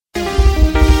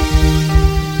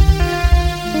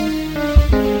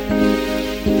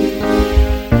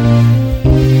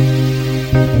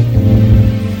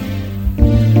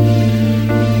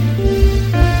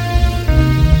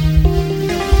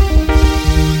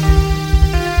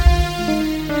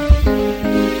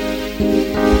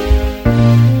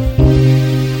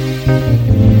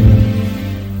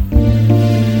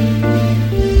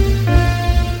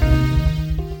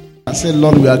say,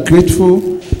 Lord, we are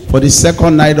grateful for the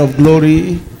second night of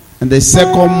glory and the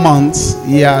second month,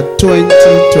 year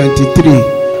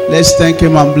 2023. Let's thank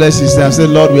him and bless his name. Say,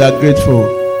 Lord, we are grateful.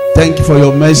 Thank you for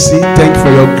your mercy. Thank you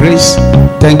for your grace.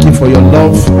 Thank you for your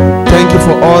love. Thank you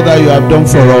for all that you have done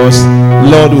for us.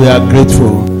 Lord, we are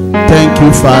grateful. Thank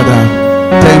you, Father.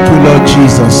 Thank you, Lord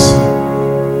Jesus.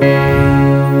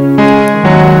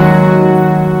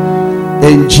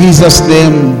 In Jesus'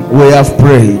 name we have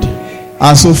prayed.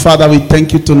 And so, Father, we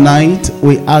thank you tonight.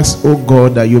 We ask, oh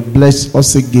God, that you bless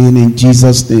us again in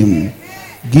Jesus' name.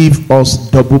 Give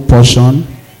us double portion.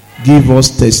 Give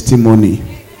us testimony.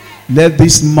 Let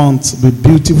this month be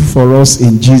beautiful for us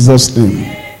in Jesus'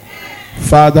 name.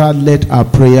 Father, let our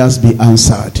prayers be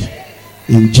answered.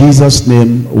 In Jesus'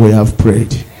 name we have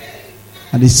prayed.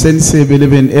 And the saints say,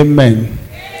 believe in amen.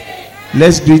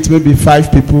 Let's greet maybe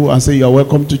 5 people and say, you are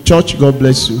welcome to church. God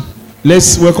bless you.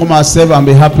 Let's welcome ourselves and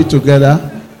be happy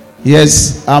together.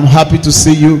 Yes, I'm happy to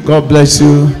see you. God bless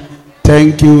you.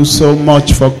 Thank you so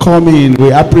much for coming.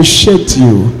 We appreciate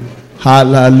you.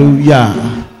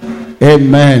 Hallelujah.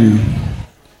 Amen.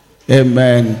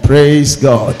 Amen. Praise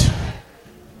God.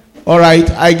 All right.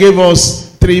 I gave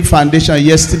us 3 foundations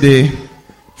yesterday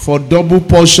for double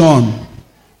portion.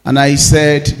 And I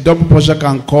said double portion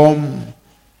can come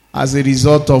as a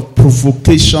result of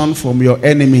provocation from your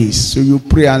enemies. So you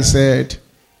pray and said,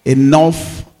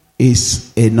 enough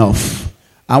is enough.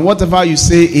 And whatever you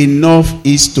say enough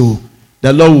is to,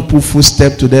 the Lord will put full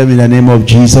step to them in the name of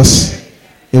Jesus.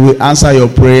 He will answer your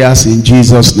prayers in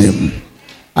Jesus' name.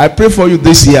 I pray for you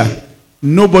this year.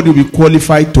 Nobody will be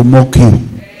qualified to mock you.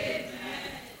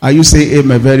 Are you saying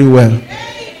amen very well?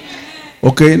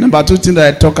 Okay, number 2 thing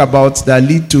that I talk about that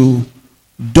lead to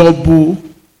double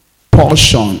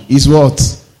portion is what?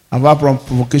 Apart from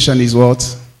provocation is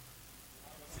what?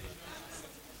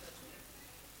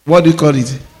 What do you call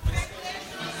it?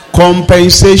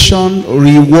 Compensation,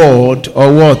 reward,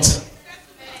 or what?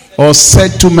 Or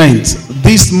settlement.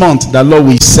 This month the Lord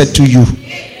will settle you.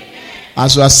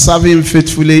 As you are serving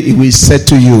faithfully, He will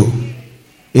settle you.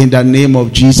 In the name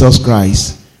of Jesus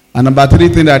Christ. And number 3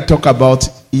 thing that I talked about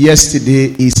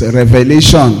yesterday is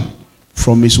revelation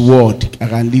from His word. I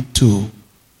can lead to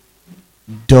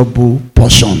double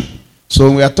portion. So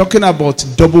when we are talking about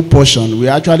double portion, we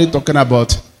are actually talking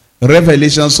about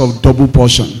revelations of double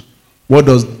portion. What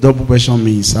does double portion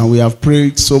means? And we have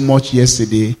prayed so much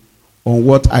yesterday on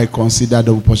what I consider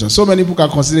double portion. So many people can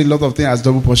consider a lot of things as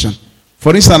double portion.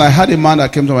 For instance, I had a man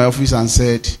that came to my office and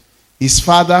said his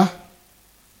father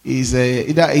is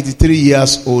either 83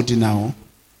 years old now.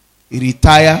 He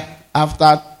retired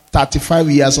after 35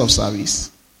 years of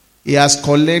service. He has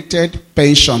collected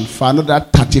pension for another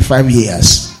 35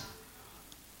 years.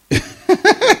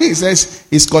 He says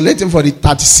he's collecting for the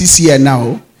 36th year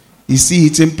now. He's still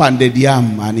eating pounded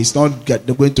yam and he's not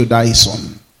going to die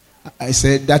soon. I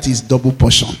said that is double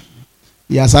portion.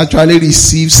 He has actually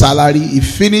received salary. He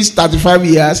finished 35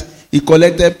 years. He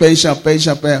collected pension.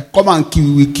 Come and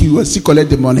queue, still collect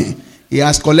the money. He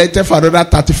has collected for another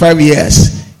 35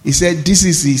 years. He said this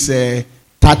is his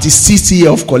 36th year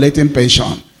of collecting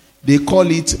pension. They call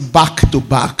it back to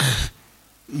back.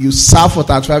 You serve for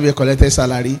 35 years, collected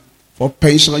salary. For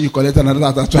pension, you collect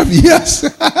another 35 years.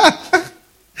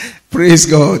 Praise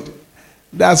God.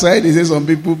 That's why they say some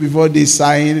people, before they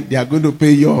sign, they are going to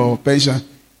pay your pension.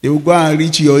 They will go and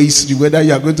reach your history, whether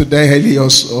you are going to die early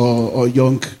or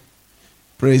young.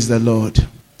 Praise the Lord.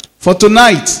 For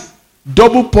tonight,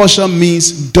 double portion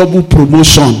means double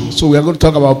promotion. So we are going to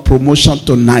talk about promotion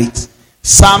tonight.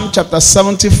 Psalm chapter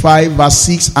 75 verse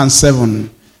 6 and 7.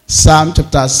 Psalm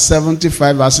chapter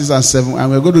 75 verse 6 and 7. And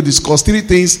we're going to discuss 3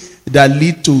 things that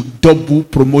lead to double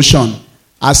promotion.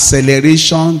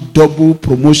 Acceleration, double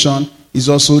promotion is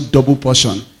also double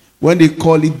portion. When they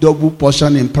call it double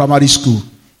portion in primary school,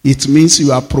 it means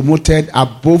you are promoted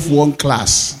above one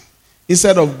class.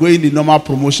 Instead of going the normal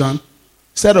promotion,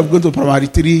 instead of going to primary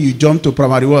 3, you jump to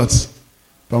primary what?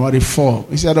 Primary 4.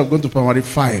 Instead of going to primary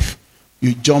 5,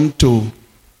 you jump to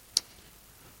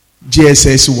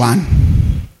GSS 1.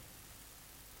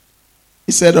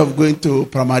 Instead of going to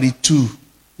primary 2,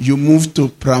 you move to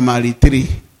primary 3.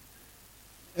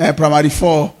 Primary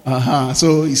 4.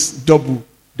 So it's double.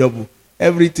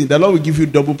 Everything. The Lord will give you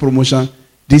double promotion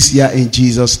this year in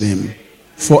Jesus' name.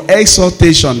 For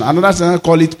exaltation, another thing I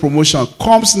call it promotion,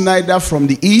 comes neither from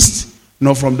the east,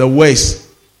 nor from the west,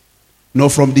 nor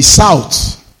from the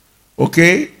south.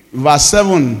 Okay? Verse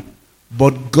 7.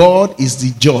 But God is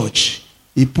the judge.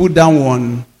 He put down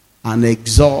one and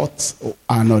exalts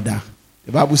another.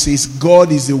 The Bible says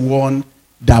God is the one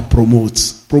that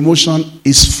promotes. Promotion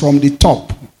is from the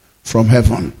top, from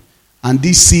heaven. And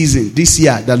this season, this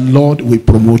year, the Lord will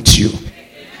promote you.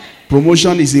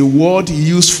 Promotion is a word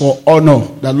used for honor.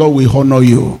 The Lord will honor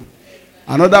you.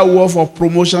 Another word for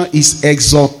promotion is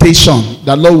exaltation.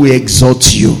 The Lord will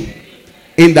exalt you.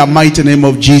 In the mighty name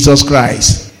of Jesus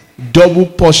Christ. Double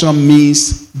portion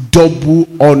means double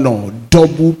honor,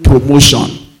 double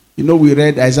promotion. You know, we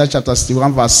read Isaiah chapter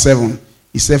 61 verse 7.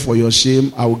 He said, for your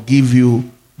shame, I will give you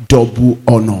double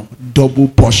honor, double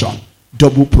portion,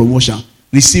 double promotion.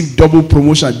 Receive double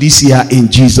promotion this year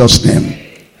in Jesus' name.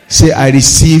 Say, I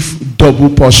receive double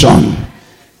portion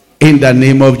in the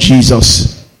name of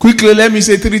Jesus. Quickly, let me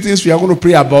say 3 things we are going to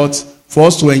pray about for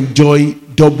us to enjoy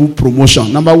double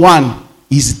promotion. Number 1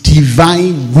 is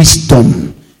divine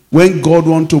wisdom. When God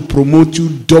wants to promote you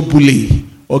doubly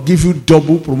or give you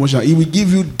double promotion, He will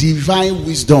give you divine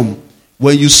wisdom.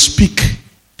 When you speak,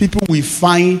 people will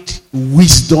find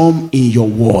wisdom in your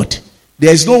word.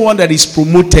 There is no one that is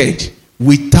promoted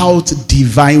without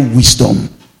divine wisdom.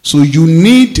 So you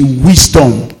need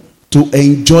wisdom to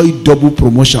enjoy double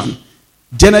promotion.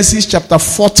 Genesis chapter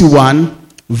 41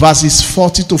 verses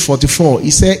 40 to 44.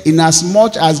 He said,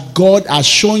 inasmuch as God has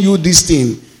shown you this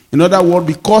thing, in other words,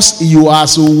 because you are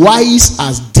so wise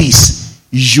as this,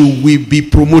 you will be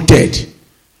promoted.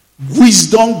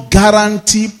 Wisdom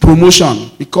guarantee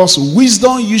promotion, because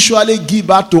wisdom usually give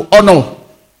birth to honor.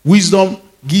 Wisdom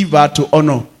give birth to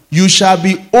honor. You shall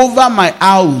be over my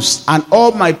house, and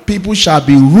all my people shall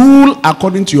be ruled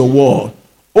according to your word.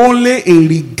 Only in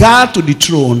regard to the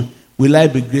throne will I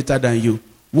be greater than you.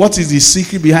 What is the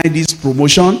secret behind this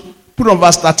promotion? Put on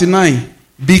verse 39.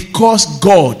 Because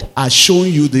God has shown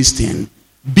you this thing.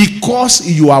 Because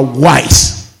you are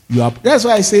wise. That's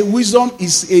why I say wisdom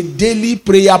is a daily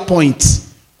prayer point.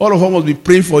 All of us must be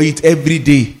praying for it every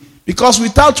day. Because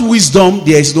without wisdom,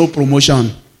 there is no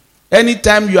promotion.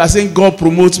 Anytime you are saying, God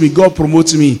promotes me, God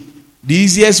promotes me, the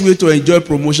easiest way to enjoy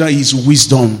promotion is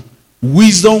wisdom.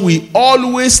 Wisdom will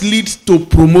always lead to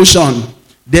promotion.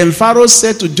 Then Pharaoh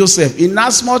said to Joseph,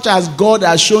 inasmuch as God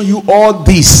has shown you all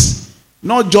this,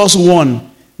 not just one,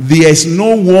 there is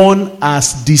no one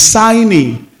as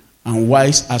discerning and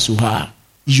wise as you are.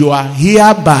 You are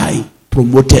hereby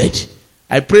promoted.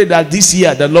 I pray that this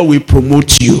year the Lord will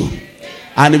promote you.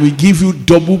 And He will give you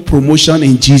double promotion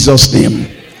in Jesus' name.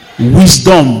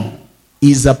 Wisdom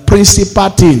is a principal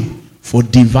thing for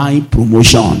divine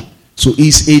promotion. So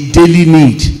it's a daily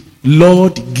need.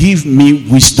 Lord, give me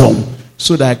wisdom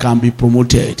so that I can be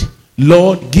promoted.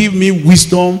 Lord, give me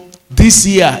wisdom this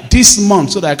year, this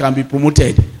month, so that I can be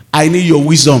promoted. I need your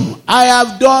wisdom. I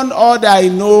have done all that I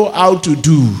know how to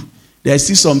do. There's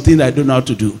still something I don't know how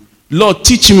to do. Lord,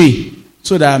 teach me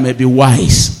so that I may be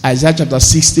wise. Isaiah chapter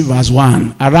 60 verse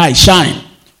 1. Arise, shine,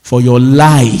 for your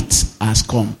light has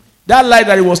come. That light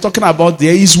that he was talking about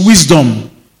there is wisdom.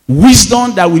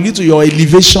 Wisdom that will lead to your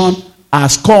elevation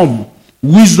has come.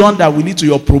 Wisdom that will lead to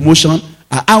your promotion.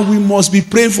 And we must be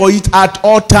praying for it at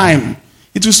all time.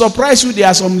 It will surprise you. There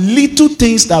are some little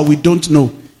things that we don't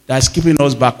know that's keeping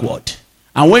us backward.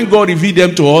 And when God revealed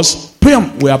them to us,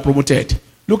 boom, we are promoted.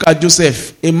 Look at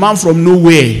Joseph, a man from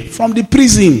nowhere, from the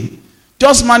prison.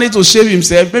 Just managed to shave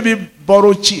himself, maybe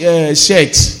borrow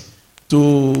shirts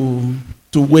to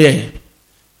wear.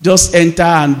 Just enter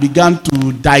and began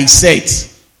to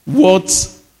dissect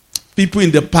what people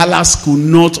in the palace could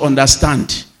not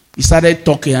understand. He started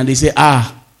talking and they say,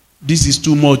 this is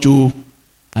too much. Oh.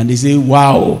 And they say,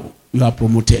 wow, you are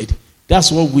promoted.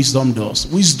 That's what wisdom does.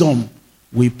 Wisdom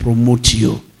will promote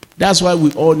you. That's why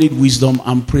we all need wisdom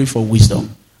and pray for wisdom.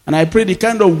 And I pray the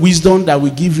kind of wisdom that will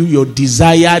give you your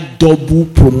desired double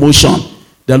promotion,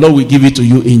 the Lord will give it to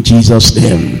you in Jesus'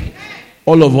 name.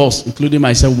 All of us, including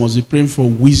myself, must be praying for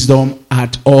wisdom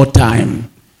at all time.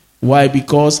 Why?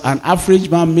 Because an average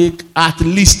man make at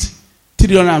least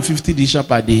 350 decisions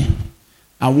per day.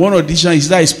 And one of the decisions is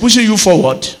that it's pushing you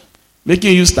forward,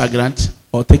 making you stagnant,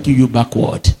 or taking you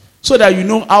backward. So that you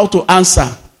know how to answer,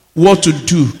 what to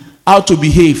do, how to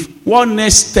behave, what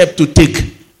next step to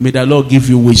take. May the Lord give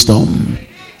you wisdom.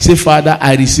 Say, Father,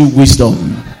 I receive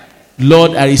wisdom.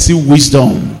 Lord, I receive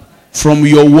wisdom from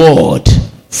your word,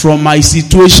 from my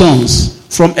situations,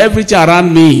 from everything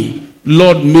around me.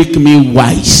 Lord, make me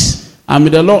wise. And may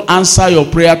the Lord answer your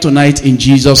prayer tonight in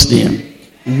Jesus' name.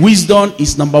 Wisdom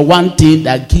is number one thing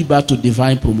that gives birth to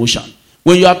divine promotion.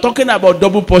 When you are talking about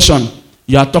double portion,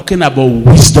 you are talking about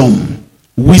wisdom.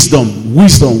 Wisdom,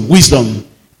 wisdom, wisdom.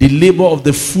 The labor of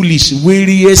the foolish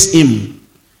wearies him.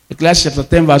 Ecclesiastes chapter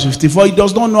 10 verse 54. He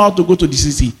does not know how to go to the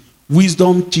city.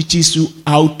 Wisdom teaches you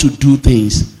how to do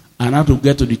things and how to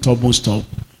get to the topmost top.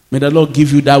 May the Lord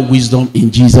give you that wisdom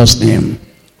in Jesus' name.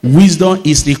 Wisdom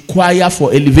is required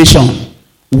for elevation.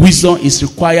 Wisdom is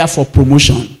required for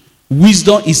promotion.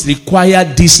 Wisdom is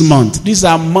required this month. This is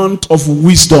a month of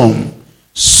wisdom.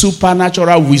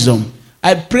 Supernatural wisdom.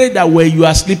 I pray that when you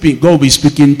are sleeping, God will be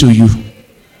speaking to you.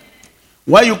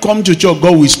 When you come to church,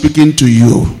 God will be speaking to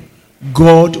you.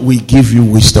 God will give you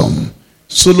wisdom.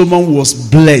 Solomon was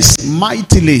blessed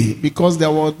mightily because there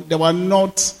were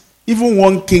not even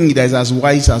one king that is as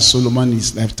wise as Solomon in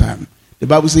his lifetime. The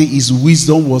Bible says his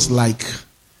wisdom was like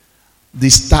the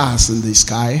stars in the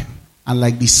sky and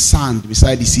like the sand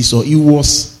beside the seashore. He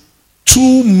was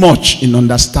too much in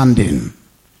understanding.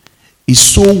 He's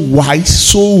so wise,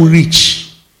 so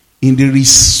rich in the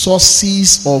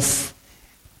resources of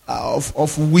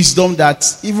wisdom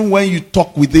that even when you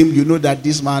talk with him, you know that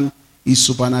this man is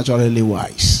supernaturally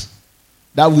wise.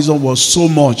 That wisdom was so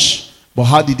much, but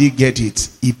how did he get it?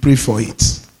 He prayed for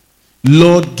it.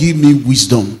 Lord, give me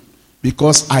wisdom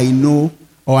because I know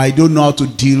or I don't know how to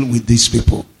deal with these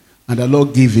people. And the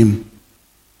Lord gave him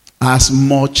as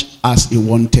much as he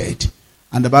wanted.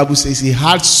 And the Bible says he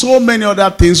had so many other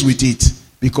things with it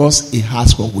because he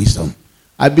asked for wisdom.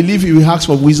 I believe if we ask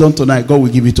for wisdom tonight, God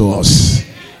will give it to us.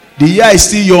 The year is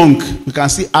still young. We can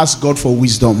still ask God for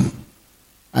wisdom.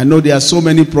 I know there are so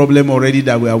many problems already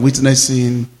that we are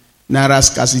witnessing. Naira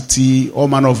scarcity, all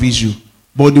manner of issues.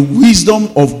 But the wisdom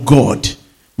of God,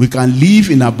 we can live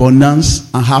in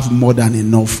abundance and have more than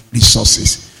enough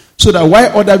resources. So that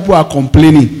while other people are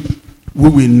complaining, we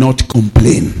will not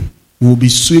complain. We will be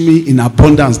swimming in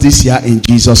abundance this year in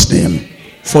Jesus' name.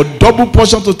 For double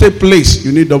portion to take place,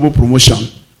 you need double promotion.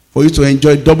 For you to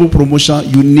enjoy double promotion,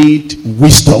 you need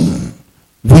wisdom.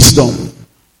 Wisdom.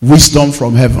 Wisdom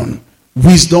from heaven.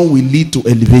 Wisdom will lead to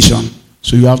elevation.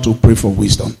 So you have to pray for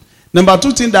wisdom. Number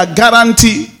 2 thing that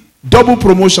guarantee double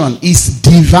promotion is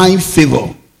divine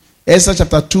favor. Esther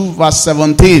chapter 2 verse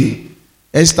 17.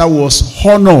 Esther was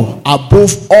honored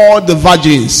above all the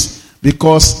virgins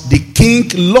because the king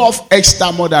loved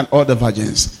Esther more than all the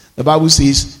virgins. The Bible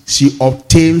says she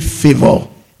obtained favor.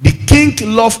 The king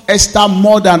loved Esther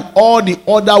more than all the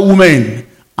other women,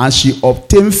 and she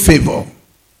obtained favor.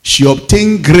 She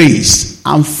obtained grace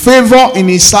and favor in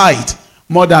his sight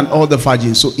more than all the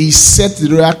virgins. So he set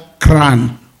the royal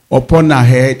crown upon her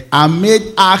head and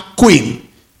made her queen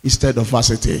instead of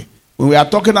Vashti. When we are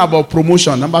talking about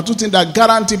promotion, number 2 thing that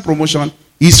guarantee promotion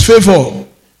is favor.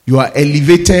 You are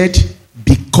elevated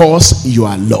because you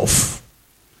are loved.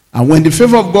 And when the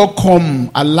favor of God come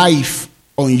alive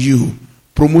on you,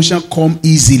 promotion come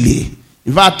easily.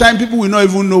 In fact, at times people will not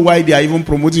even know why they are even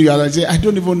promoting you. I say, I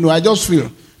don't even know. I just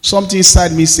feel something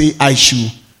inside me say, I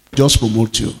should just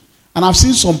promote you. And I've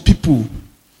seen some people,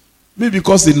 maybe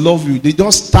because they love you, they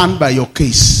just stand by your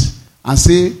case and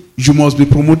say, you must be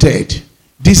promoted.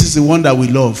 This is the one that we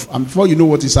love. And before you know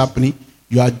what is happening,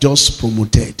 you are just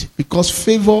promoted. Because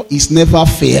favor is never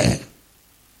fair.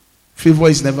 Favor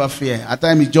is never fair. At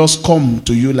times it just come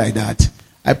to you like that.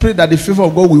 I pray that the favor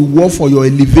of God will work for your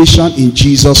elevation in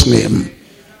Jesus' name.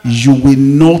 You will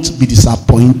not be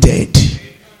disappointed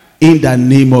in the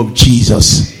name of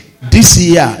Jesus. This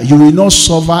year, you will not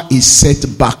suffer a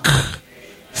setback.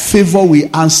 Favor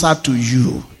will answer to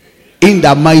you in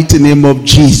the mighty name of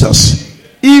Jesus.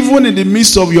 Even in the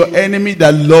midst of your enemy,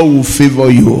 the Lord will favor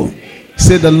you.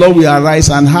 Say the Lord will arise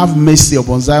and have mercy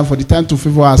upon Zion, for the time to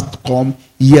favor has come,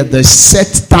 yet the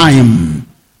set time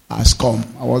has come.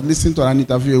 I was listening to an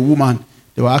interview, a woman,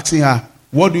 they were asking her,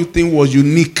 what do you think was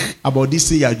unique about this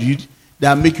thing you did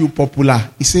that make you popular?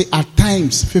 He said, at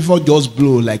times, favor just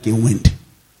blow like a wind.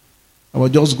 I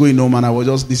was just going home and I was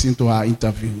just listening to her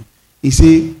interview. He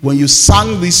said, when you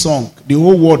sang this song, the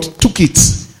whole world took it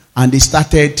and they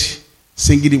started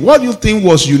singing it. What do you think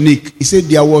was unique? He said,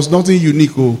 there was nothing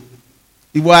unique.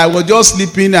 I was just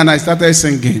sleeping and I started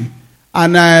singing.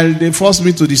 And they forced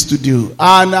me to the studio.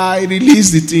 And I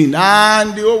released the thing.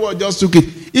 And the whole world just took it.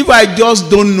 If I just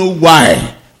don't know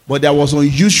why. But there was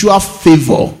unusual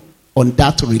favor on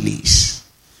that release.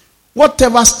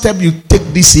 Whatever step you take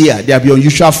this year, there will be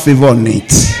unusual favor on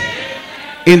it.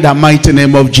 In the mighty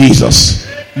name of Jesus.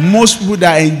 Most people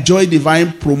that enjoy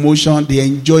divine promotion, they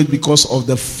enjoy it because of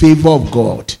the favor of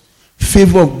God.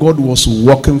 Favor of God was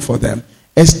working for them.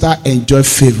 Esther enjoyed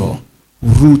favor.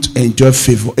 Ruth enjoyed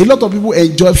favor. A lot of people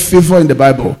enjoy favor in the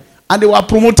Bible. And they were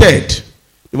promoted.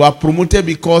 They were promoted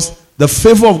because the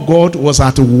favor of God was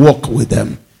at work with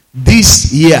them.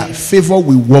 This year, favor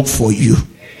will work for you.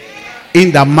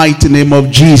 In the mighty name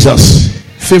of Jesus.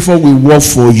 Favor will work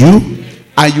for you.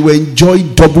 And you enjoy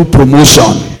double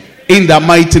promotion. In the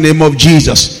mighty name of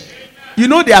Jesus. You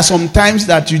know there are some times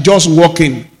that you just walk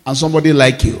in and somebody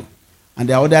like you. And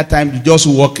there are other times you just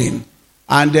walk in.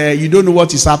 And you don't know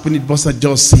what is happening. The person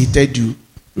just hated you.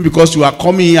 Because you are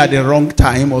coming here at the wrong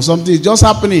time or something. It's just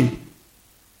happening.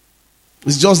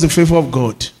 It's just the favor of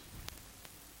God.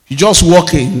 You just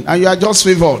walk in and you are just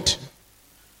favored.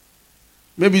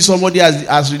 Maybe somebody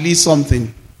has released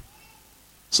something.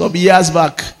 Some years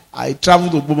back, I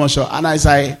traveled to Bomosho, and as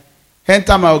I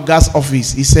entered my gas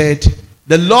office, he said,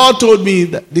 the Lord told me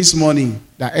that this morning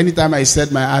that anytime I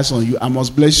set my eyes on you, I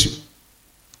must bless you.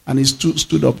 And he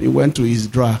stood up, he went to his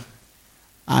drawer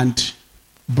and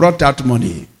brought out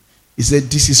money. He said,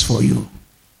 this is for you.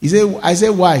 I said,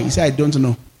 why? He said, I don't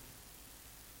know.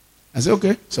 I said,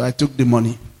 okay. So I took the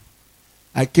money.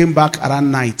 I came back around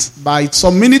night. By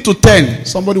some minute to 10,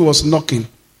 somebody was knocking.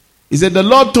 He said, the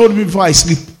Lord told me before I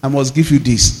sleep, I must give you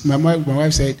this. My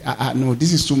wife said, no,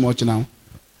 this is too much now.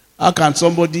 How can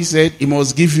somebody say he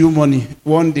must give you money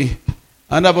one day?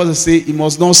 Another person say he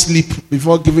must not sleep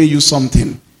before giving you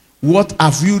something. What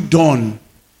have you done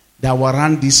that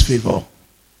warrant this favor?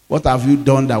 What have you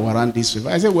done that warrant this favor?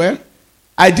 I said, well,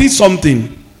 I did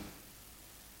something.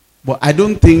 But I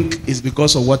don't think it's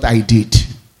because of what I did.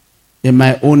 In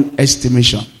my own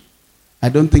estimation. I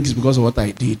don't think it's because of what I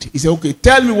did. He said, okay,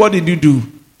 tell me, what did you do?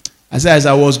 I said, as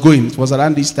I was going, it was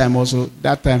around this time also,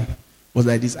 that time was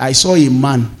like this. I saw a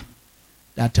man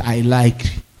that I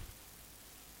like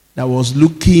that was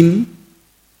looking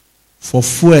for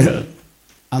fuel.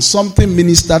 And something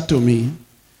ministered to me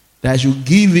that I should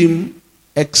give him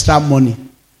extra money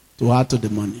to add to the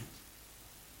money.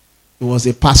 It was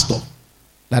a pastor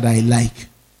that I like.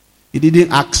 He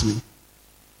didn't ask me.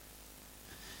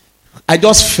 I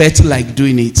just felt like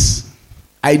doing it.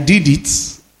 I did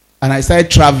it, and I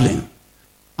started traveling,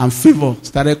 and favor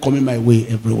started coming my way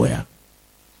everywhere.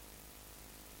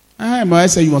 My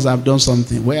wife said, you must have done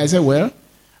something. Well, I said, well,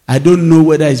 I don't know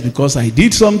whether it's because I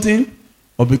did something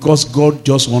or because God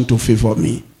just wants to favor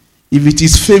me. If it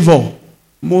is favor,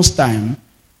 most time,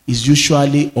 it's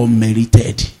usually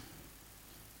unmerited.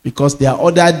 Because there are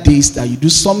other days that you do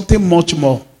something much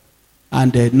more,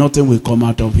 and nothing will come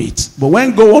out of it. But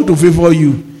when God wants to favor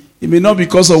you, it may not be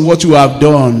because of what you have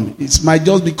done. It might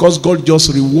just because God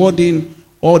just rewarding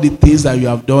all the things that you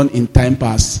have done in time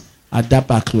past at that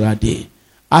particular day.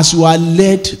 As you are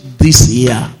led this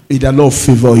year, may the Lord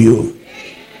favor you.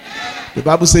 The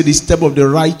Bible says the steps of the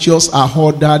righteous are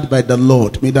ordered by the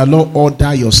Lord. May the Lord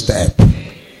order your step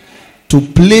to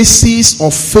places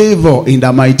of favor in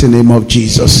the mighty name of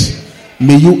Jesus.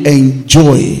 May you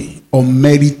enjoy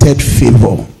unmerited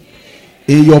favor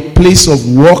in your place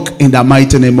of work in the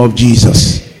mighty name of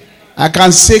Jesus. I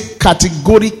can say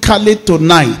categorically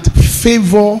tonight,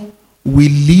 favor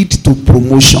will lead to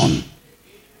promotion.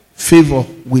 Favor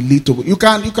will lead to, you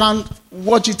can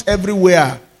watch it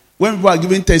everywhere. When people are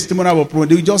giving testimony about promotion,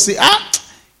 they will just say,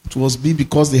 it was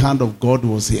because the hand of God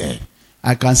was here.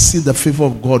 I can see the favor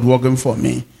of God working for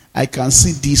me. I can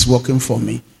see this working for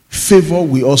me. Favor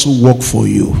will also work for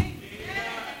you.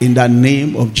 In the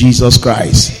name of Jesus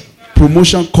Christ.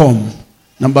 Promotion come.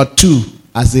 Number 2,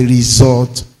 as a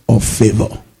result of favor.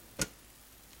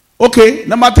 Okay,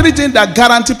 number 3 thing that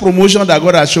guarantee promotion that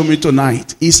God has shown me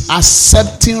tonight is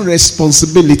accepting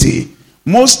responsibility.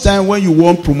 Most time when you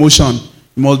want promotion,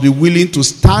 you must be willing to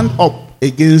stand up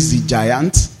against the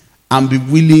giant and be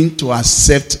willing to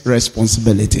accept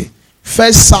responsibility.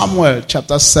 1 Samuel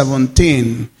chapter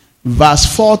 17,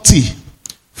 verse 40.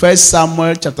 1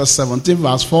 Samuel chapter 17,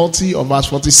 verse 40 or verse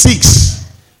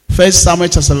 46. 1 Samuel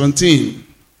chapter 17.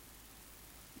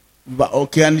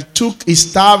 Okay, and he took his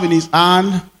staff in his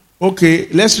hand. Okay,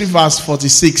 let's read verse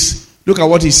 46. Look at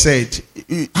what he said.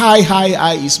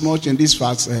 High is much in this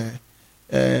verse.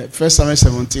 1 Samuel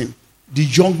 17. The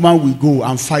young man will go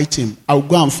and fight him. I will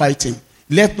go and fight him.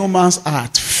 Let no man's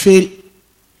heart fail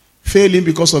him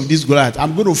because of this Goliath.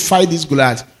 I'm going to fight this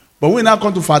Goliath. But when I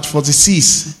come to verse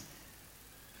 46,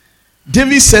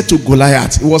 David said to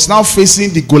Goliath, he was now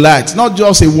facing the Goliath, not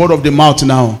just a word of the mouth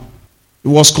now. He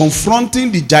was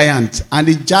confronting the giant, and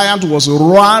the giant was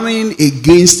running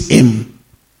against him.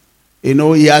 You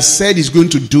know, he has said he's going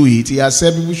to do it. He has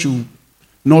said people should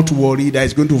not worry that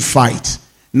he's going to fight.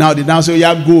 Now they now say,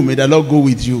 yeah, go, may the Lord go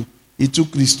with you. He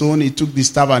took the stone, he took the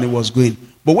staff, and he was going.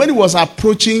 But when he was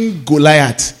approaching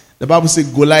Goliath, the Bible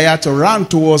says Goliath ran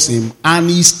towards him, and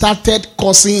he started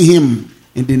cursing him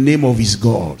in the name of his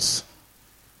gods.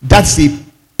 That's the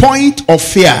point of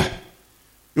fear.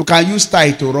 You can use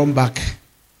tie to run back.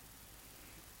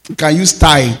 You can use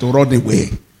tie to run away.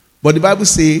 But the Bible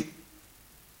says,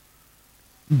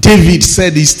 David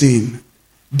said this thing.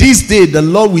 This day the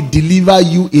Lord will deliver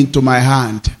you into my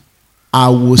hand. I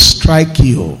will strike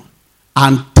you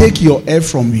and take your head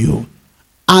from you.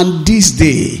 And this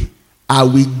day I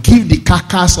will give the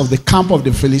carcass of the camp of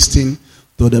the Philistine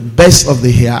to the birds of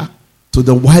the air, to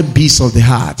the wild beasts of the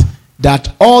heart,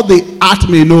 that all the earth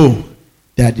may know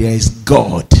that there is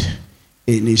God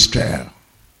in Israel.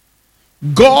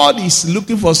 God is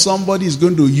looking for somebody he's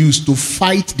going to use to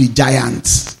fight the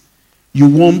giants. You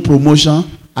want promotion?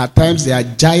 At times there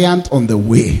are giants on the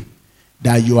way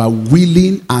that you are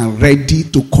willing and ready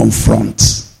to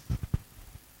confront.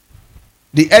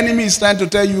 The enemy is trying to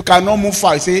tell you cannot move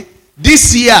far. You say,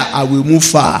 this year I will move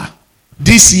far.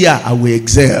 This year I will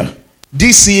excel.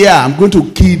 This year I'm going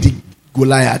to kill the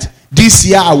Goliath. This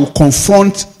year I will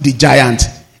confront the giant.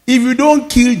 If you don't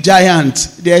kill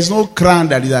giant, there is no crown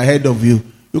that is ahead of you.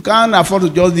 You can't afford to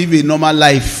just live a normal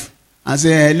life and say,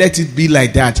 hey, let it be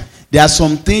like that. There are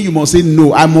some things you must say,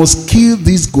 no, I must kill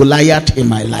this Goliath in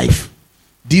my life.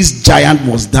 This giant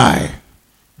must die.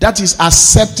 That is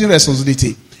accepting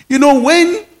responsibility. You know,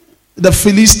 when the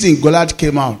Philistine Goliath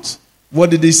came out, what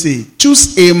did they say?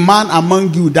 Choose a man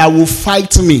among you that will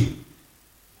fight me.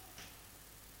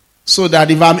 So that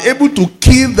if I'm able to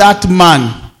kill that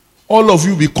man, all of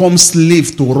you become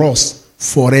slaves to us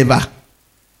forever.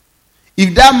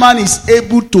 If that man is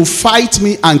able to fight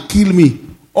me and kill me,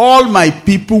 all my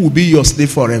people will be your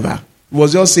slave forever. He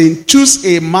was just saying, choose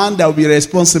a man that will be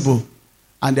responsible.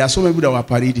 And there are so many people that were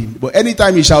parading. But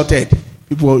anytime he shouted,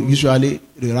 people usually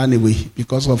ran away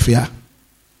because of fear.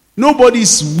 Nobody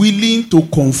is willing to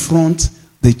confront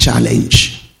the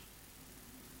challenge.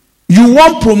 You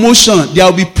want promotion, there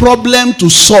will be problem to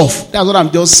solve. That's what I'm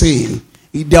just saying.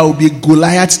 There will be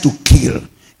Goliath to kill.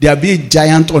 There will be a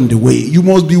giant on the way. You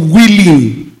must be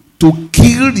willing to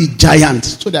kill the giant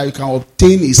so that you can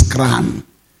obtain his crown.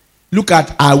 Look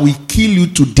at, I will kill you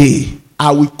today.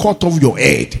 I will cut off your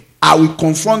head. I will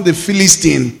confront the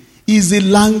Philistine. Is the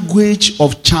language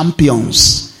of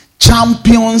champions.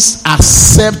 Champions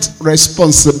accept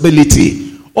responsibility.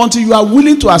 Until you are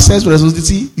willing to accept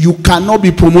responsibility, you cannot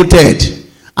be promoted.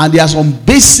 And there are some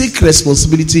basic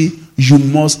responsibility you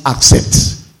must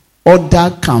accept.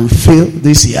 Other can fail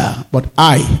this year, but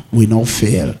I will not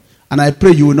fail. And I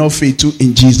pray you will not fail too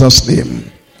in Jesus'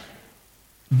 name.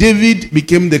 David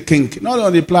became the king, not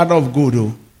on a platter of gold,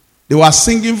 though. They were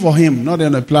singing for him, not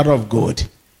on a platter of gold.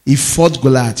 He fought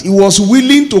Goliath. He was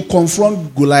willing to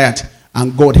confront Goliath,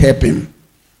 and God helped him.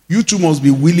 You too must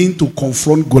be willing to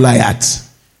confront Goliath.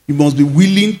 You must be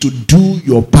willing to do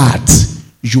your part.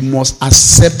 You must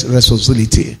accept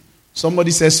responsibility.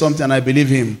 Somebody said something, and I believe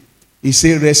him. He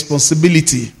said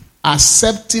responsibility.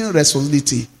 Accepting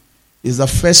responsibility is the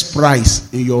first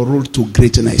prize in your road to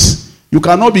greatness. You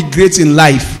cannot be great in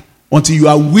life until you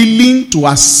are willing to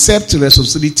accept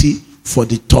responsibility for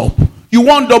the top. You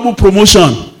want double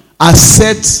promotion?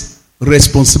 Accept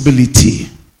responsibility.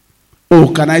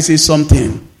 Oh, can I say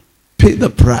something? Pay the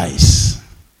price.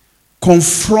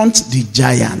 Confront the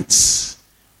giants.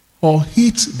 Or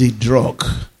hit the drug.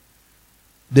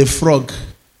 The frog.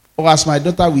 Or as my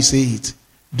daughter will say it,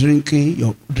 drink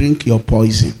your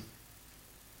poison.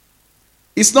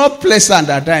 It's not pleasant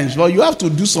at times, but you have to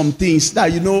do some things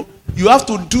that you have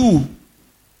to do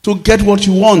to get what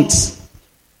you want.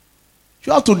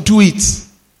 You have to do it.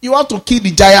 You have to kill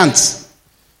the giants.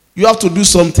 You have to do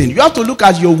something. You have to look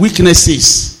at your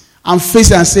weaknesses and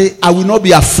face it and say, I will not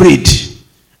be afraid.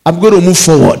 I'm going to move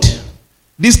forward.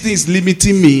 This thing is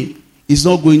limiting me. It's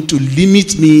not going to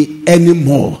limit me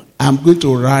anymore. I'm going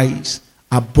to rise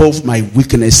above my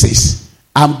weaknesses.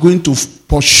 I'm going to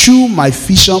pursue my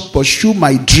vision, pursue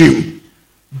my dream.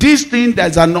 This thing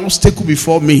that's an obstacle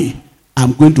before me,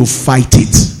 I'm going to fight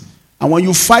it. And when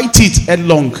you fight it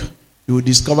headlong, you will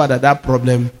discover that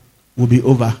problem will be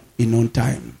over in no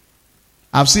time.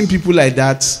 I've seen people like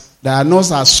that are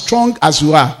not as strong as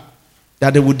you are,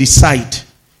 that they will decide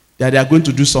that they are going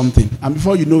to do something. And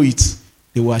before you know it,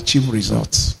 they will achieve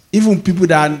results. Even people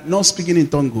that are not speaking in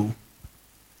tongue,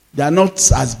 they are not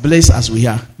as blessed as we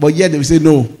are. But yet they will say,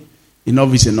 no,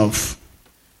 enough is enough.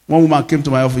 One woman came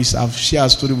to my office. I've shared a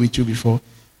story with you before.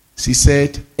 She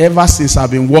said, ever since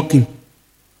I've been working,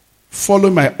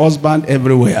 following my husband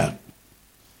everywhere,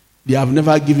 they have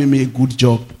never given me a good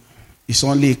job. It's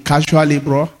only a casual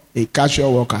laborer, a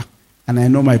casual worker. And I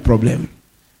know my problem.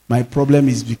 My problem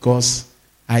is because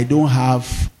I don't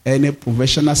have any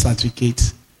professional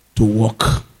certificate to work.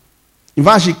 In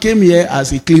fact, she came here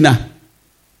as a cleaner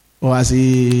or as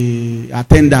a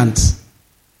attendant.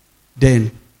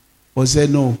 Then, but said,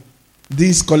 no,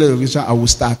 this college of education, I will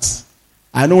start.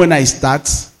 I know when I start,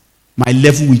 my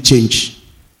level will change.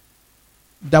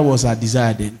 That was her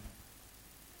desire then.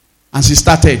 And she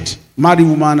started. Married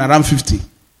woman around 50.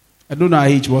 I don't know her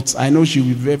age, but I know she will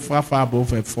be very far, far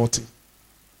above her 40.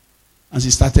 And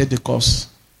she started the course.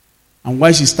 And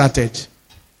while she started,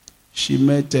 she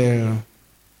met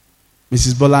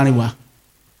Mrs. Bolaniwa,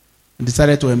 and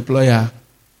decided to employ her.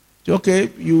 Okay,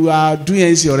 you are doing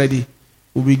NC already.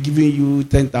 We'll be giving you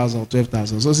 10,000 or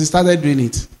 12,000. So she started doing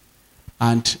it.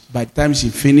 And by the time she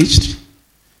finished,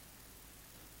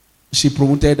 she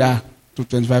promoted her to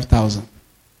 25,000.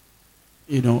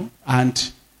 You know,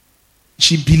 and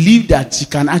she believed that she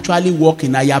can actually work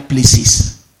in higher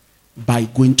places by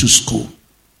going to school.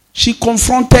 She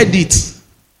confronted it.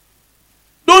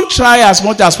 Don't try as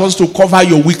much as possible to cover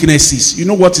your weaknesses. You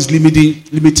know what is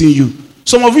limiting you.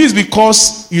 Some of you is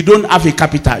because you don't have a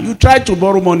capital. You try to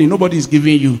borrow money, nobody is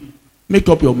giving you. Make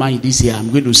up your mind this year, I'm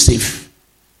going to save.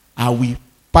 I will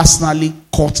personally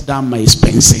cut down my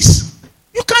expenses.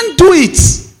 You can't do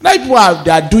it. Like people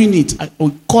they are doing it. I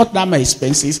will cut down my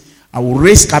expenses. I will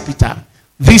raise capital.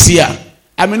 This year,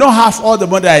 I may not have all the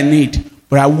money I need,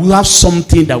 but I will have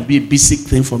something that will be a basic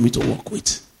thing for me to work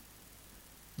with.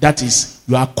 That is,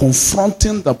 you are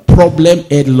confronting the problem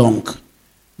headlong.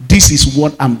 This is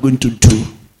what I'm going to do.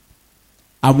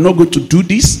 I'm not going to do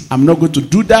this. I'm not going to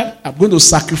do that. I'm going to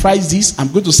sacrifice this.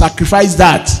 I'm going to sacrifice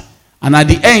that. And at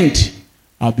the end,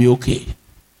 I'll be okay.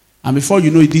 And before you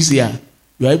know it this year,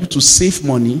 you are able to save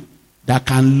money that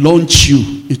can launch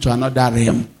you into another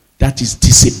realm. That is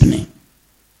discipline.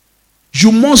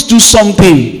 You must do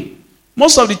something.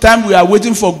 Most of the time we are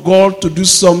waiting for God to do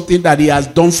something that he has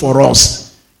done for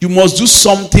us. You must do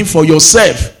something for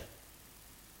yourself.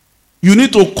 You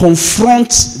need to confront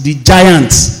the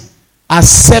giants,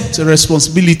 accept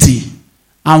responsibility,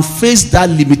 and face that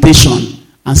limitation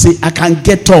and say, I can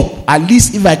get up. At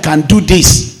least if I can do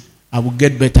this, I will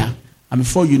get better. And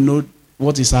before you know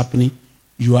what is happening,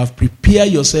 you have prepared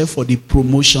yourself for the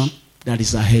promotion that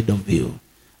is ahead of you.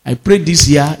 I pray this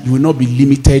year you will not be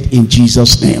limited in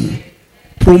Jesus' name.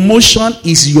 Promotion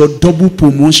is your double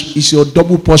promotion, is your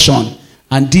double portion.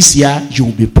 And this year you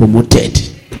will be promoted.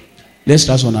 Let's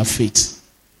rise on our feet.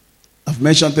 I've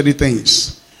mentioned 3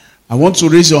 things. I want to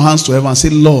raise your hands to heaven and say,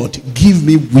 Lord, give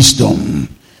me wisdom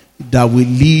that will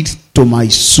lead to my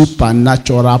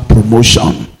supernatural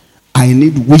promotion. I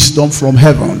need wisdom from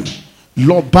heaven.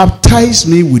 Lord, baptize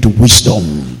me with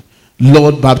wisdom.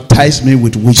 Lord, baptize me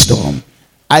with wisdom.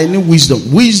 I need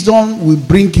wisdom. Wisdom will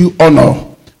bring you honor.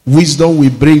 Wisdom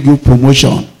will bring you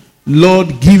promotion.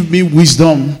 Lord, give me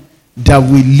wisdom that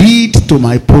will lead to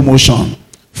my promotion.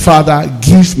 Father,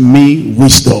 give me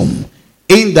wisdom.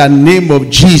 In the name of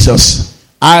Jesus,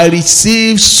 I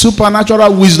receive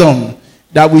supernatural wisdom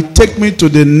that will take me to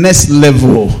the next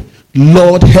level.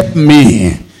 Lord, help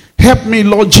me. Help me,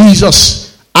 Lord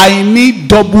Jesus. I need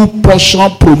double portion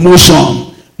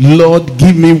promotion. Lord,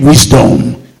 give me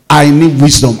wisdom. I need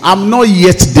wisdom. I'm not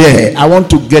yet there. I want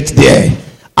to get there.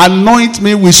 Anoint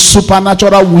me with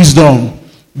supernatural wisdom.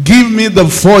 Give me the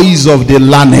voice of the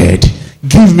learned.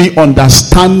 Give me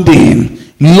understanding.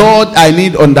 Lord, I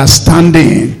need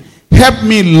understanding. Help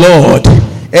me, Lord.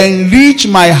 Enrich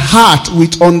my heart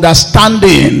with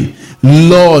understanding.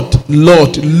 Lord,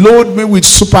 load me with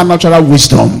supernatural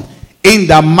wisdom. In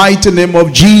the mighty name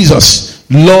of Jesus,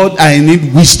 Lord, I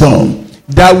need wisdom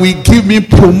that will give me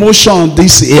promotion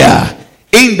this year.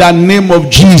 In the name of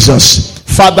Jesus,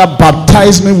 Father,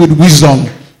 baptize me with wisdom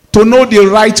to know the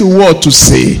right word to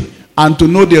say and to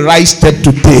know the right step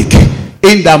to take.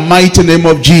 In the mighty name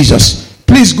of Jesus.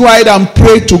 Please go ahead and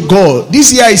pray to God.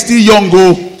 This year is still young,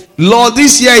 oh. Lord,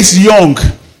 this year is young.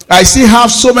 I still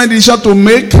have so many decisions to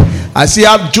make. I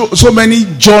still have so many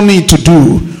journey to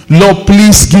do. Lord,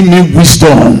 please give me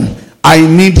wisdom. I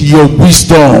need your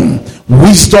wisdom.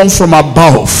 Wisdom from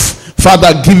above.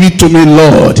 Father, give it to me,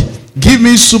 Lord. Give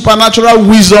me supernatural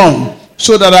wisdom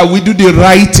so that I will do the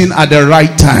right thing at the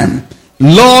right time.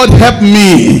 Lord, help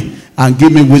me and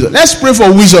give me wisdom. Let's pray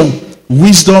for wisdom.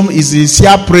 Wisdom is the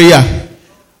sincere prayer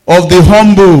of the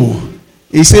humble.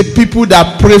 He said people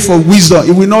that pray for wisdom,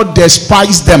 he will not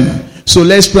despise them. So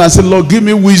let's pray and say, Lord, give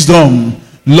me wisdom.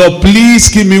 Lord, please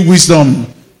give me wisdom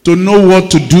to know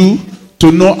what to do,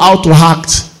 to know how to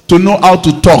act, to know how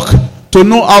to talk, to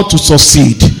know how to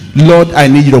succeed. Lord, I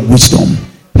need your wisdom.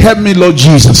 Help me, Lord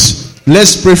Jesus.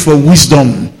 Let's pray for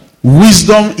wisdom.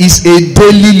 Wisdom is a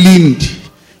daily need.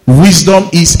 Wisdom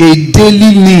is a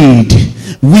daily need.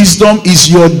 Wisdom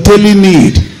is your daily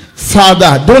need.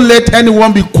 Father, don't let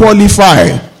anyone be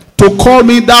qualified to call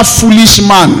me that foolish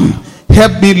man.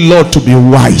 Help me, Lord, to be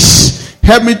wise.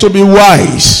 Help me to be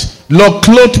wise. Lord,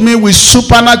 clothe me with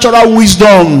supernatural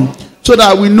wisdom so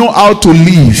that we know how to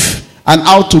live and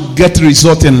how to get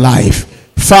result in life.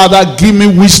 Father, give me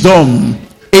wisdom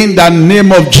in the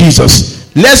name of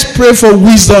Jesus. Let's pray for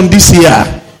wisdom this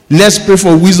year. Let's pray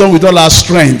for wisdom with all our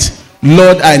strength.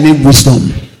 Lord, I need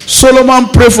wisdom. Solomon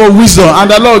prayed for wisdom and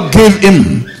the Lord gave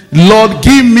him. Lord,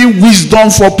 give me wisdom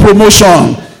for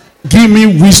promotion. Give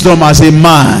me wisdom as a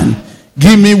man.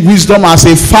 Give me wisdom as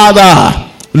a father.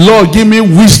 Lord, give me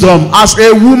wisdom as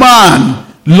a woman.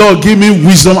 Lord, give me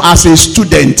wisdom as a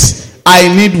student. I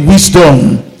need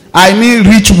wisdom. I need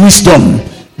rich wisdom.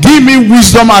 Give me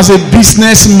wisdom as a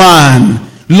businessman.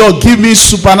 Lord, give me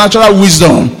supernatural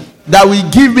wisdom that will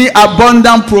give me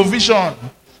abundant provision.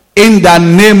 In the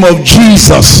name of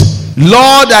Jesus.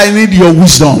 Lord, I need your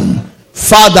wisdom.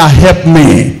 Father, help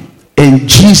me. In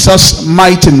Jesus'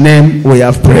 mighty name we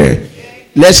have prayed.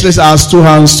 Let's raise our two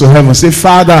hands to heaven. Say,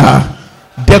 Father,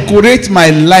 decorate my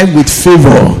life with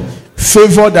favor.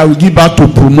 Favor that will give birth to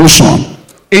promotion.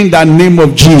 In the name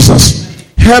of Jesus.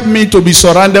 Help me to be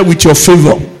surrounded with your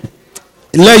favor.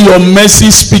 Let your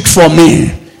mercy speak for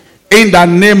me. In the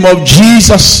name of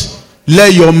Jesus.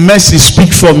 Let your mercy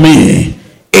speak for me.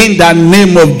 In the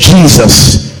name of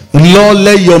Jesus. Lord,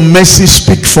 let your mercy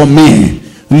speak for me.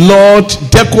 Lord,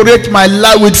 decorate my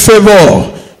life with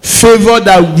favor. Favor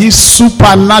that gives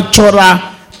supernatural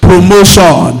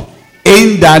promotion.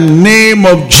 In the name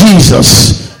of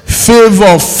Jesus.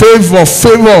 Favor, favor,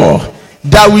 favor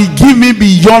that will give me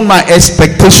beyond my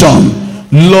expectation.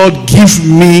 Lord, give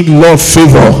me, Lord,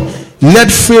 favor.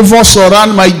 Let favor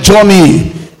surround my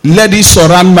journey. Let it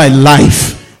surround my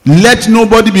life. Let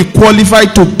nobody be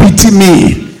qualified to pity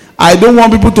me. I don't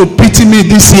want people to pity me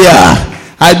this year.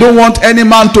 I don't want any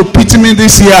man to pity me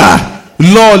this year.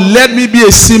 Lord, let me be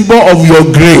a symbol of your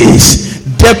grace.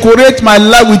 Decorate my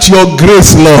life with your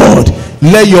grace, Lord.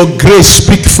 Let your grace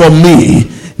speak for me.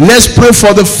 Let's pray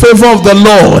for the favor of the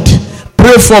Lord.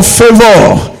 Pray for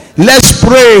favor. Let's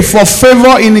pray for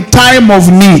favor in time of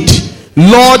need.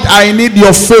 Lord, I need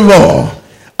your favor.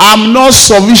 I'm not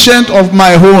sufficient of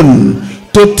my own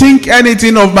to think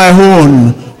anything of my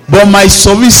own, but my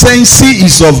sufficiency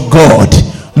is of God.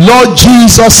 Lord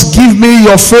Jesus, give me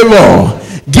your favor.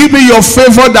 Give me your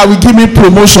favor that will give me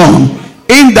promotion.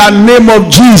 In the name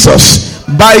of Jesus,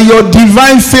 by your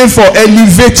divine favor,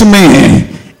 elevate me.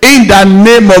 In the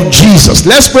name of Jesus.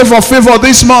 Let's pray for favor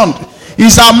this month.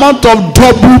 It's a month of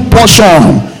double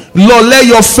portion. Lord, let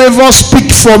your favor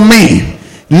speak for me.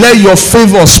 Let your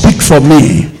favor speak for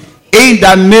me. In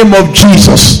the name of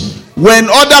Jesus. When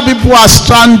other people are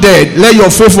stranded, let your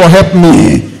favor help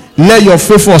me. Let your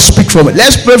favor speak for me.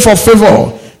 Let's pray for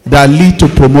favor that lead to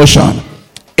promotion.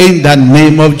 In the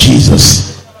name of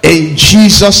Jesus. In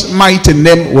Jesus' mighty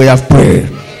name we have prayed.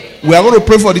 We are going to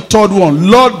pray for the third one.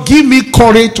 Lord, give me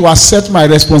courage to accept my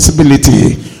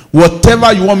responsibility.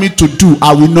 Whatever you want me to do,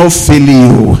 I will not fail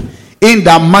you. In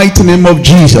the mighty name of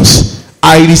Jesus,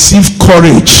 I receive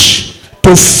courage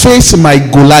to face my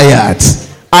Goliath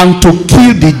and to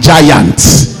kill the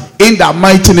giants. In the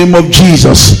mighty name of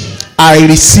Jesus, I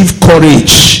receive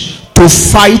courage to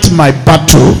fight my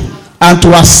battle and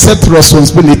to accept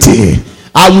responsibility.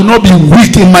 I will not be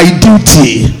weak in my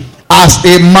duty as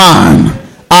a man,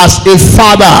 as a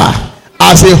father,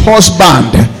 as a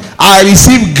husband. I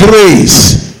receive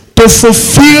grace to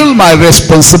fulfill my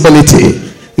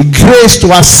responsibility. Grace to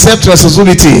accept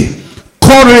responsibility.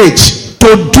 Courage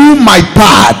to do my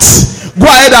part. Go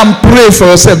ahead and pray for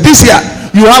yourself. This year,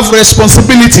 you have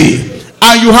responsibility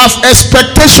and you have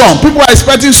expectation. People are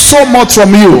expecting so much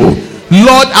from you.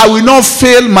 Lord, I will not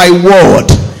fail my word.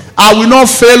 I will not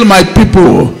fail my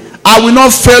people. I will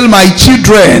not fail my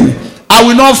children. I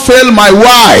will not fail my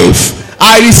wife.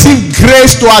 I receive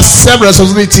grace to accept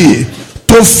responsibility,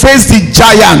 to face the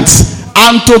giants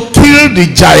and to kill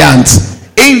the giants.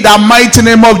 In the mighty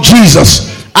name of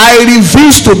Jesus, I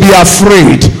refuse to be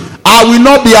afraid. I will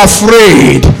not be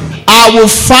afraid. I will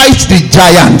fight the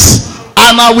giants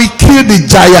and I will kill the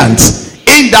giants.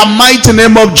 In the mighty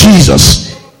name of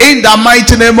Jesus. In the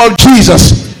mighty name of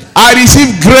Jesus, I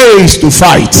receive grace to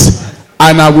fight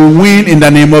and I will win in the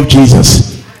name of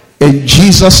Jesus. In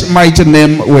Jesus' mighty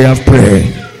name we have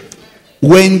prayed.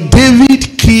 When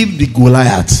David killed the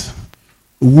Goliath,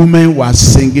 women were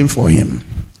singing for him.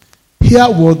 Hear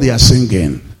what they are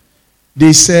singing.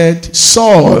 They said,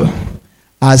 Saul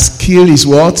has killed his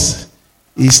what?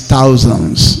 His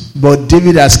thousands. But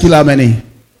David has killed how many?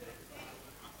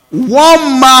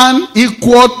 One man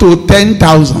equal to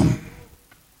 10,000.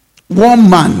 One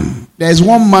man. There's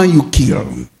one man you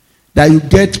kill, that you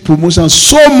get promotion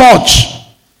so much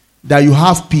that you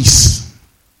have peace.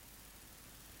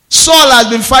 Saul has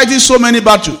been fighting so many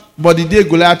battles, but the day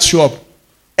Goliath showed up,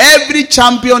 every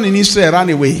champion in Israel ran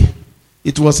away.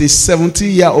 It was a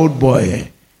 17-year-old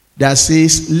boy that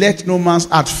says, let no man's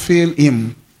heart fail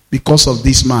him because of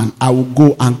this man. I will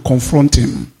go and confront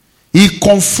him. He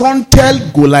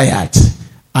confronted Goliath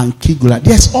and killed Goliath.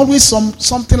 There's always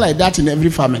something like that in every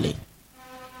family.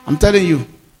 I'm telling you.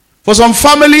 For some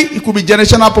family, it could be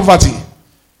generational poverty.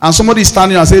 And somebody is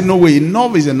standing and saying, no way,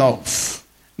 enough is enough.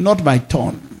 Not my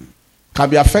turn. Can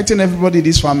be affecting everybody in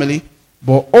this family.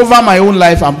 But over my own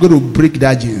life, I'm going to break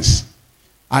that genes.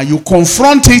 And you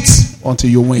confront it until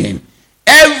you win.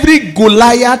 Every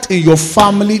Goliath in your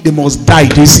family, they must die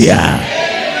this year.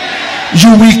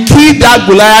 You will kill that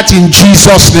Goliath in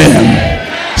Jesus' name.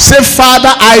 Say, Father,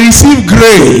 I receive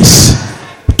grace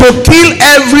to kill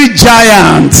every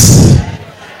giant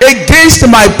against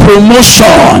my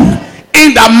promotion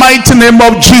in the mighty name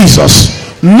of Jesus.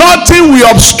 Nothing will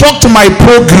obstruct my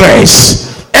progress.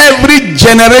 Every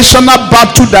generational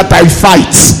battle that I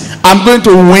fight, I'm going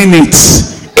to win it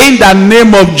in the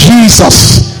name of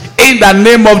Jesus. In the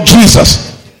name of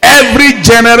Jesus. Every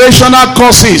generational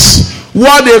curses,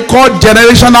 what they call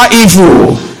generational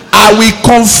evil, I will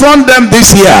confront them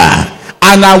this year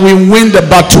and I will win the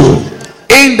battle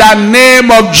in the name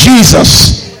of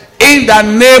Jesus. In the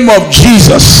name of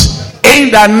Jesus. In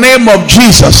the name of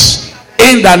Jesus.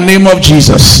 In the name of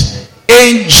Jesus.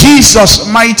 In Jesus'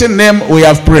 mighty name we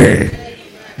have prayed.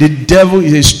 The devil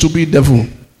is a stupid devil.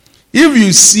 If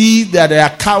you see that they are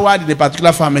coward in a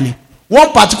particular family,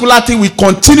 one particular thing will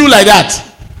continue like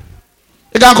that.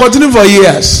 It can continue for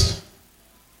years.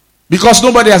 Because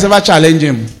nobody has ever challenged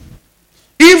him.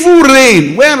 Evil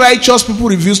reign when righteous people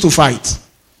refuse to fight.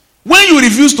 When you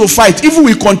refuse to fight, evil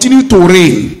will continue to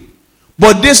reign.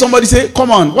 But then somebody say,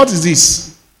 come on, what is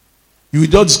this? You will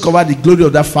just discover the glory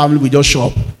of that family will just show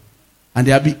up. And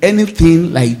there will be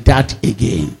anything like that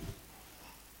again.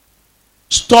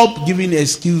 Stop giving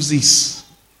excuses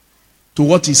to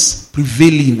what is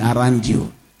prevailing around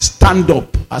you. Stand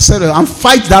up. I said, and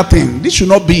fight that thing. This should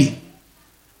not be.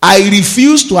 I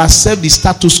refuse to accept the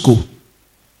status quo.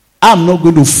 I'm not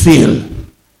going to fail.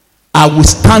 I will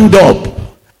stand up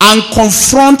and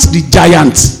confront the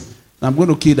giant. I'm going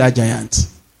to kill that giant.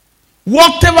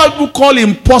 Whatever people call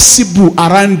impossible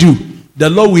around you, the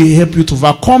Lord will help you to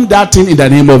overcome that thing in the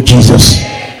name of Jesus.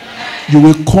 You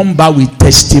will come back with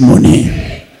testimony.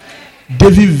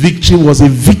 David's victory was a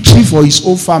victory for his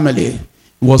whole family. It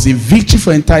was a victory for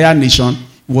the entire nation.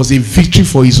 It was a victory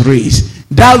for his race.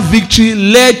 That victory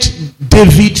led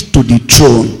David to the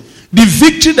throne. The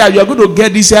victory that you are going to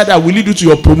get this year that will lead you to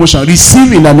your promotion,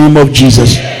 receive in the name of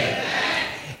Jesus.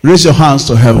 Raise your hands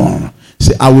to heaven.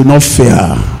 Say, I will not fear.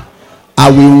 I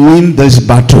will win this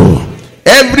battle.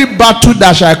 Every battle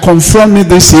that shall confront me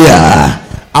this year,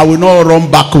 I will not run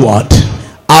backward.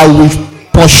 I will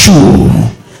pursue.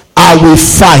 I will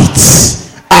fight.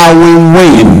 I will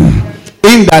win.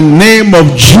 In the name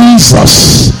of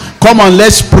Jesus. Come on,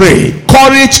 let's pray.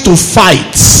 Courage to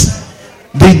fight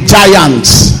the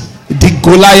giants, the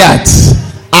Goliath,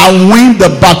 and win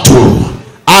the battle.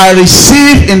 I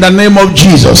receive in the name of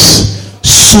Jesus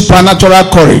supernatural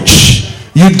courage.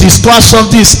 You destroy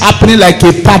something is happening like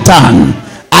a pattern.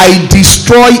 I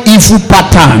destroy evil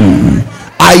pattern.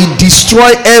 I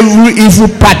destroy every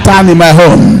evil pattern in my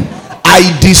home. I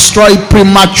destroy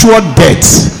premature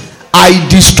death. I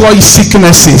destroy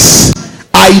sicknesses.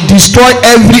 I destroy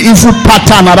every evil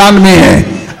pattern around me.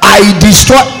 I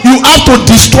destroy. You have to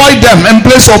destroy them in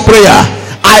place of prayer.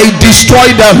 I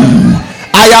destroy them.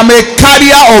 I am a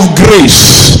carrier of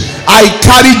grace. I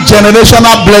carry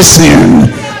generational blessing.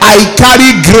 I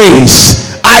carry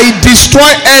grace. I destroy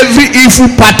every evil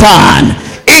pattern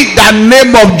in the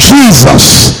name of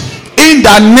Jesus. In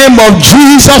the name of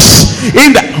Jesus.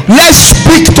 Let's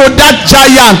speak to that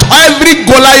giant, every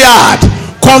Goliath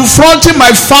confronting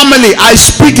my family. I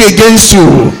speak against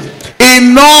you.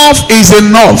 Enough is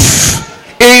enough.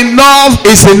 Enough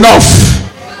is enough.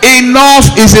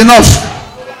 Enough is enough.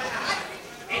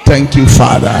 Thank you,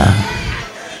 Father.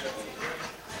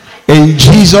 In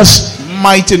Jesus'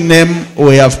 mighty name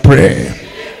we have prayed.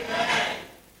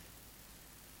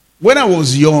 When I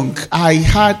was young, I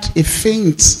had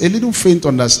a little faint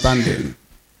understanding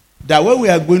that when we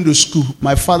are going to school,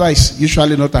 my father is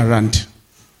usually not around.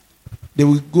 They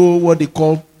will go what they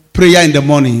call prayer in the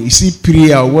morning. You see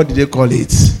prayer, what do they call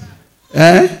it?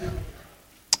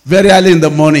 Very early in the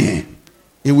morning,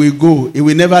 he will go. He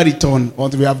will never return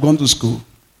until we have gone to school.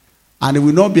 And he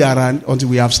will not be around until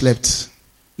we have slept.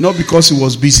 Not because he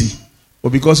was busy,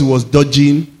 but because he was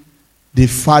dodging the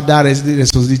father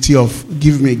responsibility of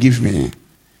give me.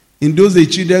 In those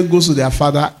days, children go to their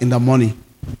father in the morning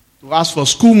to ask for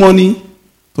school money,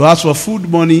 to ask for food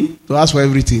money, to ask for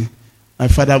everything. My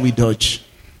father will dodge.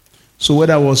 So when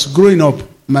I was growing up,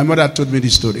 my mother told me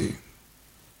this story.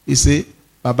 He said,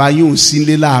 Baba, you sin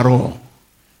le laaro.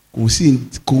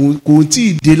 Kò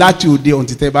tí dé láti òde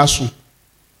until tẹ́ bá sùn.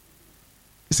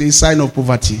 It's a sign of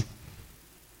poverty.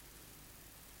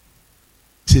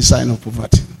 It's a sign of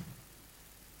poverty.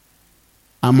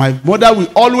 And my mother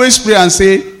will always pray and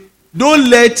say, don't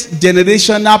let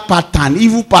generational pattern,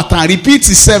 evil pattern, repeat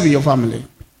itself in your family.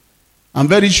 I'm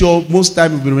very sure most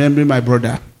time you'll be remembering my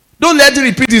brother. Don't let it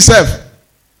repeat itself.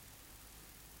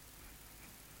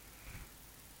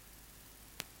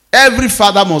 Every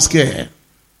father must care.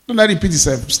 Don't let it repeat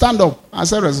itself. Stand up and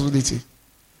accept responsibility.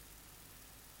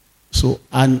 So,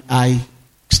 and I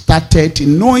started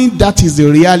knowing that is the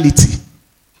reality.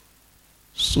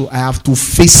 So I have to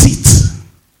face it.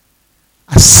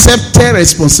 Accepted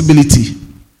responsibility.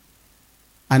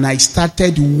 And I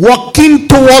started working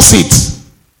towards it.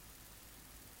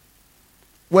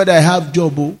 Whether I have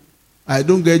job or I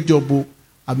don't get job,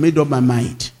 I made up my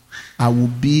mind. I will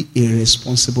be a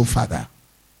responsible father.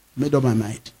 Made up my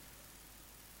mind.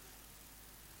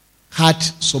 Had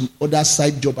some other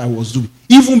side job I was doing.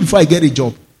 Even before I get a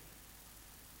job.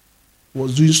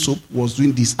 Was doing soap, was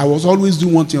doing this. I was always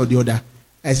doing one thing or the other.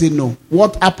 I said, no.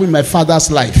 What happened in my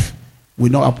father's life will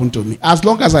not happen to me. As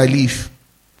long as I live.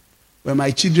 When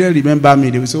my children remember me,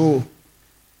 they will say, oh,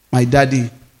 my daddy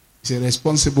is a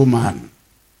responsible man.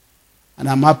 And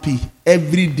I'm happy.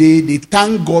 Every day they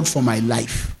thank God for my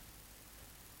life.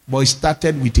 But it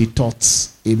started with a thought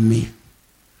in me.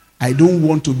 I don't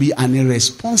want to be an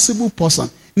irresponsible person.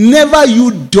 Never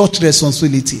you dodge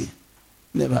responsibility.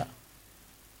 Never.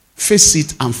 Face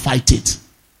it and fight it.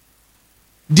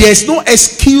 There is no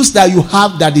excuse that you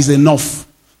have that is enough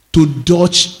to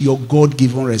dodge your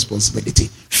God-given responsibility.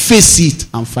 Face it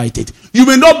and fight it. You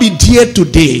may not be there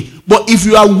today, but if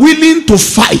you are willing to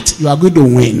fight, you are going to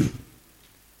win.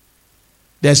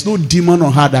 There's no demon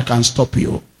on heart that can stop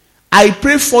you. I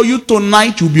pray for you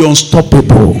tonight, you'll be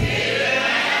unstoppable.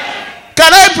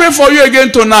 Can I pray for you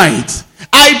again tonight?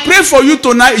 I pray for you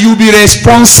tonight, you'll be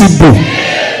responsible.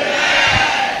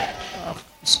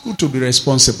 It's good to be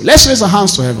responsible. Let's raise our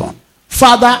hands to heaven.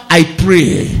 Father, I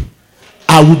pray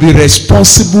I will be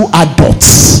responsible adult.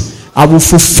 I will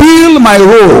fulfill my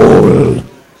role.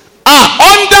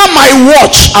 Under my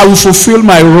watch, I will fulfill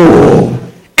my role.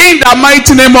 In the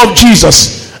mighty name of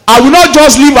Jesus. I will not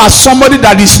just live as somebody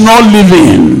that is not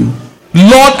living.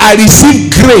 Lord, I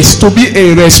receive grace to be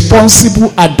a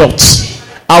responsible adult.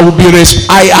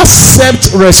 I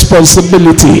accept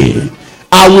responsibility.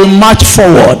 I will march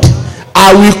forward.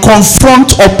 I will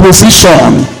confront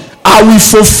opposition. I will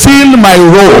fulfill my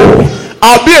role.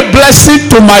 I'll be a blessing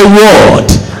to my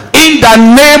world. In the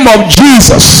name of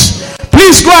Jesus.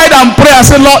 Please go ahead and pray and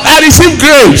say, Lord, I receive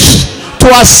grace to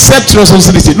accept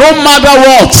responsibility. No matter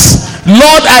what.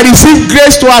 Lord, I receive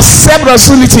grace to accept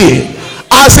responsibility.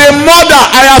 As a mother,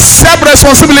 I accept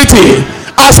responsibility.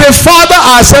 As a father,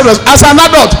 I accept responsibility. As an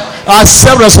adult, I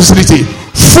accept responsibility.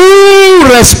 Full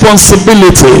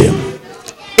responsibility.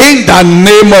 In the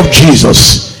name of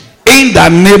Jesus. In the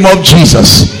name of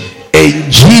Jesus.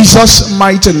 In Jesus'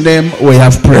 mighty name we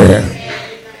have prayer.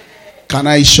 Can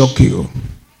I shock you?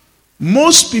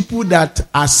 Most people that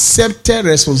accepted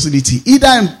responsibility, either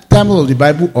in terms of the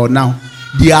Bible or now,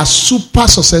 they are super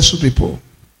successful people.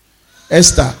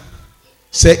 Esther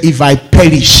said, if I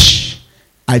perish,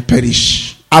 I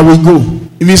perish. I will go.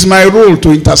 If it's my role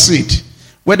to intercede,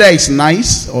 whether it's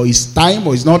nice or it's time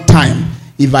or it's not time,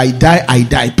 if I die, I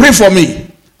die. Pray for me.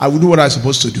 I will do what I'm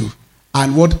supposed to do.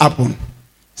 And what happened?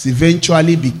 She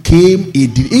eventually became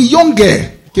a young girl,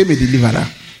 became a deliverer.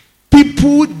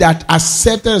 People that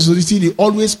accepted responsibility, they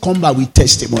always come back with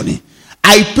testimony.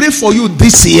 I pray for you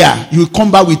this year, you will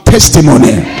come back with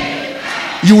testimony.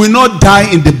 You will not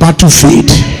die in the battlefield.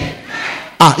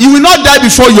 You will not die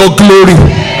before your glory.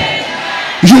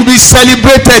 You will be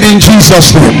celebrated in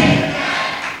Jesus' name.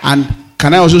 And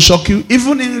can I also shock you?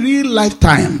 Even in real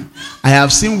lifetime, I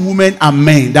have seen women and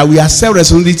men that we accept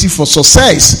responsibility for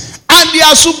success. And they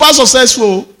are super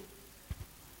successful.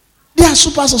 They are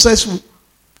super successful.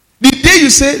 The day you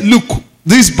say, look,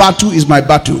 this battle is my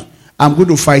battle. I'm going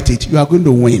to fight it. You are going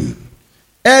to win.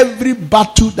 Every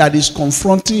battle that is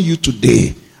confronting you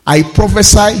today, I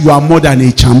prophesy you are more than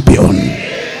a champion.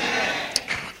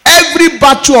 Every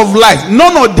battle of life,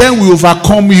 none of them will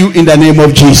overcome you in the name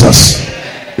of Jesus.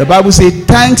 The Bible says,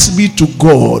 thanks be to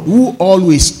God who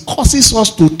always causes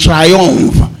us to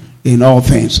triumph in all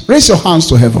things. Raise your hands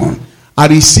to heaven. I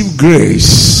receive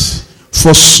grace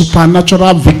for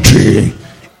supernatural victory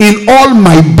in all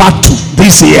my battle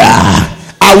this year.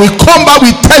 I will come back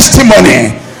with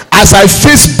testimony. As I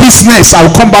face business, I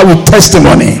will come back with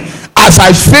testimony. As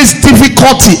I face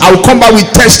difficulty, I will come back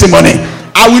with testimony.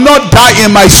 I will not die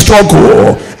in my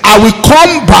struggle. I will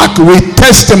come back with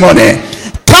testimony.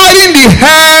 Carrying the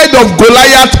head of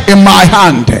Goliath in my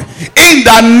hand. In In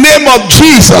the name of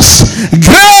Jesus.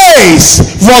 Grace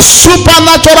for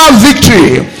supernatural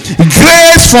victory.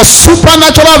 Grace for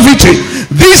supernatural victory.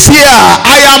 This year,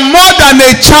 I am more than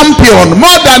a champion,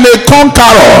 more than a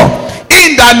conqueror.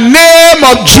 In the name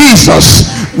of Jesus.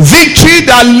 Victory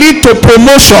that lead to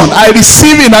promotion, I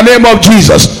receive in the name of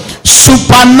Jesus.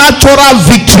 Supernatural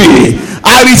victory,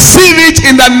 I receive it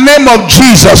in the name of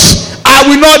Jesus. I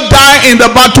will not die in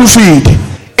the battlefield.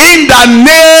 In the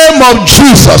name of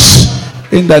Jesus.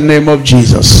 In the name of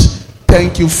Jesus.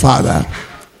 Thank you, Father.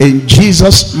 In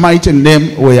Jesus' mighty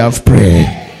name we have prayed.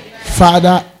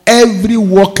 Father, every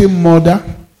working mother,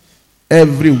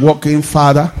 every working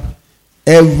father,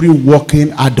 every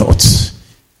working adult,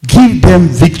 give them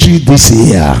victory this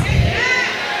year.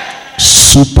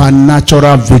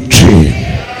 Supernatural victory.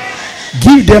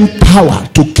 Give them power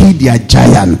to kill their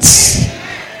giants.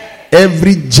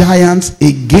 Every giant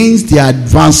against their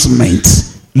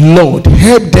advancement, Lord,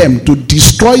 help them to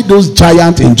destroy those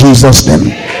giants in Jesus'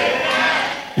 name.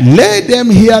 Let them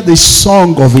hear the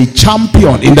song of a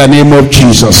champion in the name of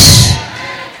Jesus.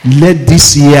 Let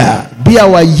this year be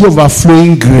our year of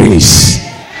overflowing grace,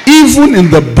 even in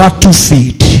the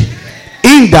battlefield.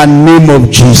 In the name of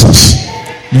Jesus,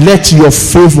 let your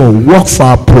favor work for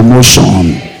our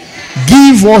promotion.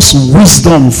 Give us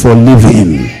wisdom for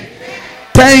living.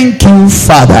 Thank you,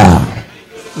 Father.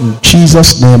 In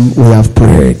Jesus' name we have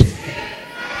prayed.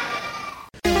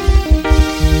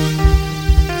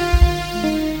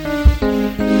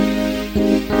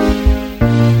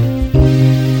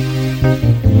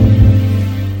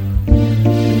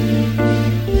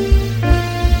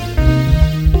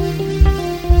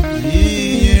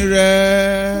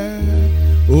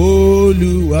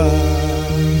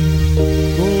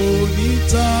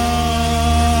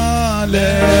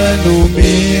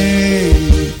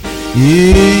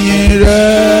 Yeah.